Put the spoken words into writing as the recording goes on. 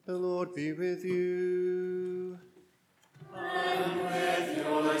The Lord be with you. And with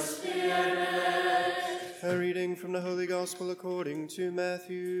your spirit. A reading from the Holy Gospel according to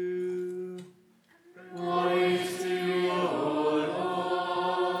Matthew. Glory to you, Lord.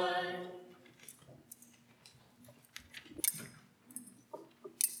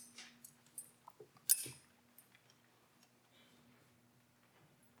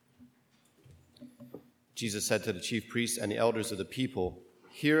 Jesus said to the chief priests and the elders of the people,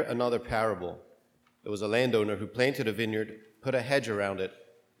 "Hear another parable. There was a landowner who planted a vineyard, put a hedge around it,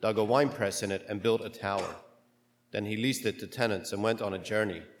 dug a winepress in it, and built a tower. Then he leased it to tenants and went on a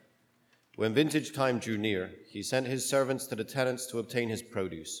journey. When vintage time drew near, he sent his servants to the tenants to obtain his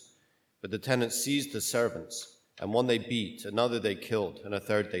produce. But the tenants seized the servants, and one they beat, another they killed, and a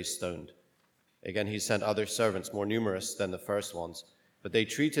third they stoned. Again he sent other servants more numerous than the first ones, but they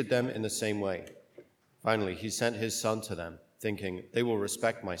treated them in the same way. Finally, he sent his son to them, thinking, 'They will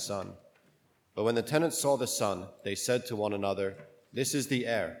respect my son.' But when the tenants saw the son, they said to one another, 'This is the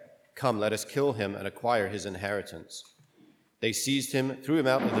heir. Come, let us kill him and acquire his inheritance.' They seized him, threw him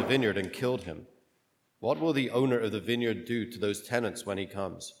out of the vineyard, and killed him. 'What will the owner of the vineyard do to those tenants when he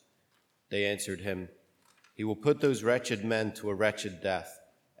comes?' They answered him, 'He will put those wretched men to a wretched death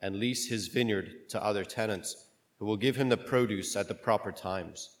and lease his vineyard to other tenants, who will give him the produce at the proper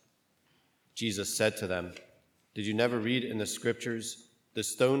times.' Jesus said to them, 'Did you never read in the scriptures, the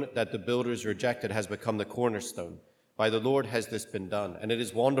stone that the builders rejected has become the cornerstone? By the Lord has this been done, and it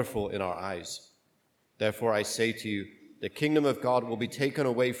is wonderful in our eyes. Therefore I say to you, the kingdom of God will be taken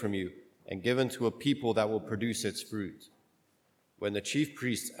away from you and given to a people that will produce its fruit.' When the chief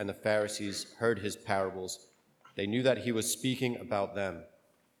priests and the Pharisees heard his parables, they knew that he was speaking about them.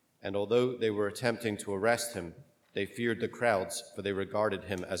 And although they were attempting to arrest him, they feared the crowds, for they regarded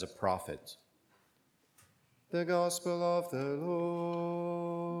him as a prophet." The Gospel of the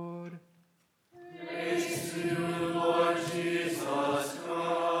Lord. Praise to you, Lord Jesus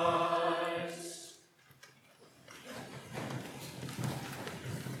Christ.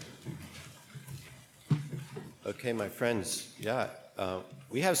 Okay, my friends,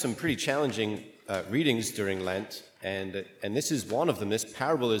 we have some pretty challenging readings during Lent, and this is one of them. This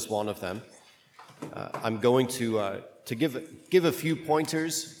parable is one of them. I'm going to give a few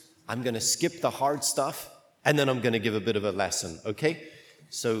pointers. I'm going to skip the hard stuff, and then I'm going to give a bit of a lesson, okay?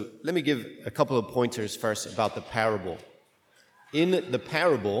 So let me give a couple of pointers first about the parable. In the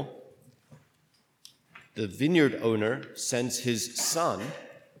parable, the vineyard owner sends his son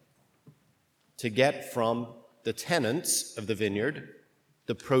to get from the tenants of the vineyard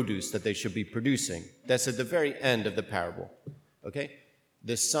the produce that they should be producing. That's at the very end of the parable, okay?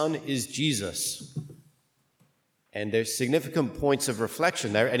 The son is Jesus. And there's significant points of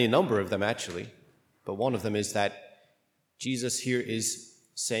reflection there, any number of them actually. But one of them is that Jesus here is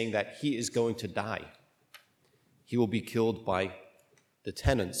saying that he is going to die. He will be killed by the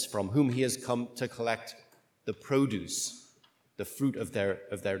tenants from whom he has come to collect the produce, the fruit of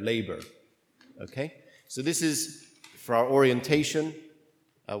their labor. Okay? So this is, for our orientation,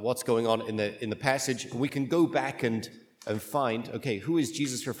 what's going on in the passage. We can go back and find, okay, who is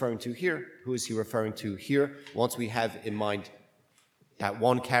Jesus referring to here? Who is he referring to here? Once we have in mind that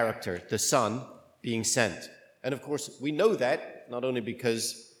one character, the Son, being sent. And of course, we know that not only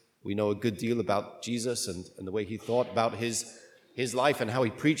because we know a good deal about Jesus and the way he thought about his life and how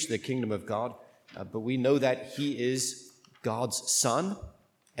he preached the kingdom of God, but we know that he is God's Son.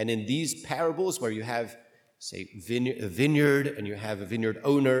 And in these parables where you have, say, a vineyard and you have a vineyard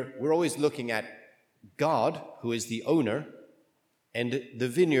owner, we're always looking at God, who is the owner, and the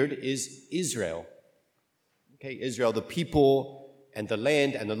vineyard is Israel. Okay, Israel, the people and the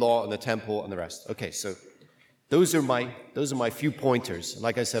land and the law and the temple and the rest. Okay, so those are my few pointers.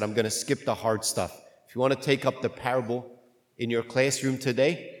 Like I said, I'm going to skip the hard stuff. If you want to take up the parable in your classroom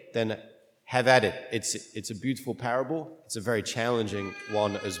today, then have at it. It's a beautiful parable. It's a very challenging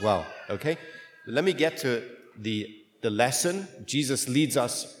one as well. Okay, let me get to the lesson. Jesus leads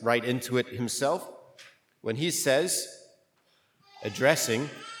us right into it himself. When he says, addressing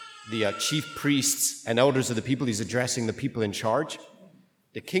the chief priests and elders of the people, he's addressing the people in charge,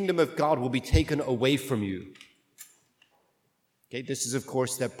 the kingdom of God will be taken away from you. Okay, this is, of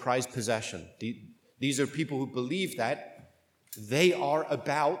course, their prized possession. These are people who believe that they are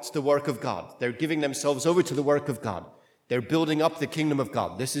about the work of God. They're giving themselves over to the work of God. They're building up the kingdom of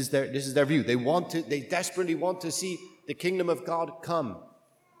God. This is their view. They desperately want to see the kingdom of God come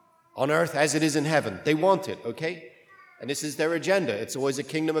on earth as it is in heaven. They want it, okay? And this is their agenda. It's always a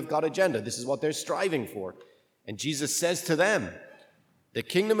kingdom of God agenda. This is what they're striving for. And Jesus says to them, the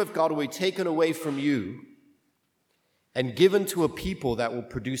kingdom of God will be taken away from you and given to a people that will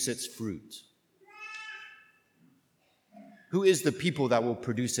produce its fruit. Who is the people that will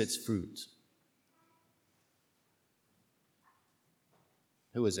produce its fruit?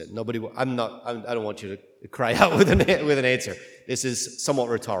 Who is it? Nobody. I don't want you to cry out with an answer. This is somewhat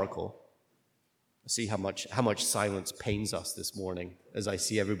rhetorical. See how much silence pains us this morning as I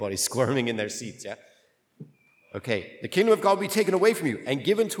see everybody squirming in their seats. Yeah. Okay. The kingdom of God will be taken away from you and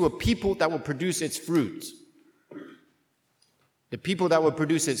given to a people that will produce its fruit. The people that will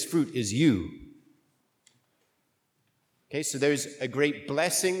produce its fruit is you. Okay. So there's a great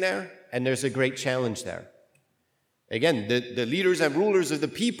blessing there, and there's a great challenge there. Again, the leaders and rulers of the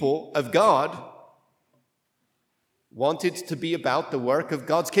people of God wanted to be about the work of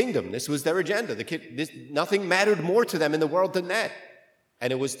God's kingdom. This was their agenda. Nothing mattered more to them in the world than that.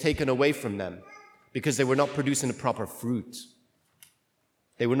 And it was taken away from them because they were not producing the proper fruit.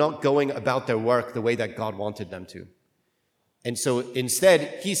 They were not going about their work the way that God wanted them to. And so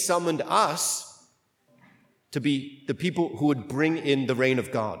instead, he summoned us to be the people who would bring in the reign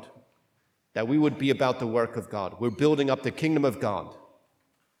of God. That we would be about the work of God. We're building up the kingdom of God,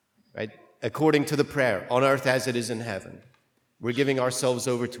 right? According to the prayer, on earth as it is in heaven. We're giving ourselves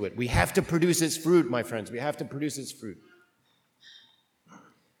over to it. We have to produce its fruit, my friends. We have to produce its fruit.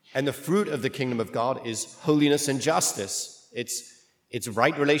 And the fruit of the kingdom of God is holiness and justice. It's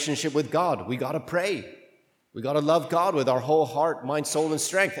right relationship with God. We got to pray. We got to love God with our whole heart, mind, soul, and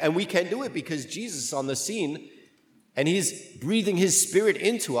strength. And we can do it because Jesus is on the scene, and he's breathing his spirit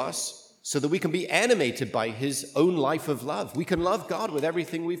into us, so that we can be animated by his own life of love. We can love God with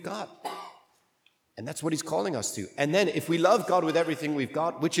everything we've got. And that's what he's calling us to. And then if we love God with everything we've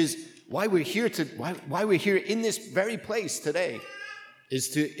got, which is why we're here in this very place today, is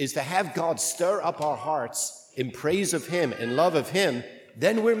to have God stir up our hearts in praise of him, in love of him,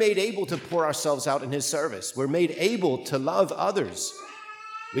 then we're made able to pour ourselves out in his service. We're made able to love others.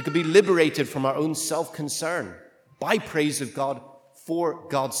 We could be liberated from our own self-concern by praise of God for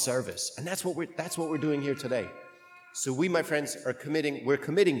God's service. And that's what we're doing here today. So we, my friends, we're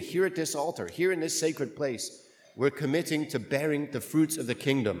committing here at this altar, here in this sacred place, we're committing to bearing the fruits of the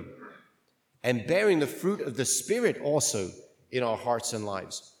kingdom and bearing the fruit of the Spirit also in our hearts and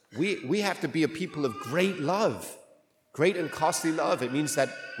lives. We have to be a people of great love, great and costly love. It means that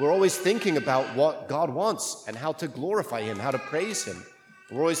we're always thinking about what God wants and how to glorify him, how to praise him.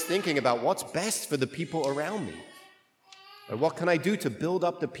 We're always thinking about what's best for the people around me. And what can I do to build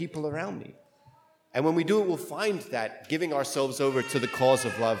up the people around me? And when we do it, we'll find that giving ourselves over to the cause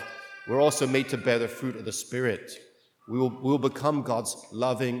of love, we're also made to bear the fruit of the Spirit. We will become God's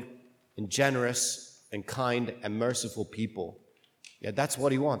loving and generous and kind and merciful people. Yeah, that's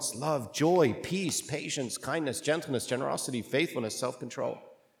what he wants. Love, joy, peace, patience, kindness, gentleness, generosity, faithfulness, self-control.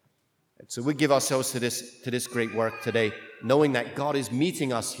 And so we give ourselves to this great work today, knowing that God is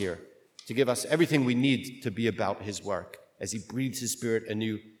meeting us here to give us everything we need to be about his work. As he breathes his Spirit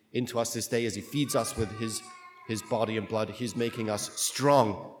anew into us this day, as he feeds us with his body and blood, he's making us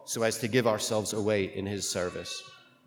strong so as to give ourselves away in his service.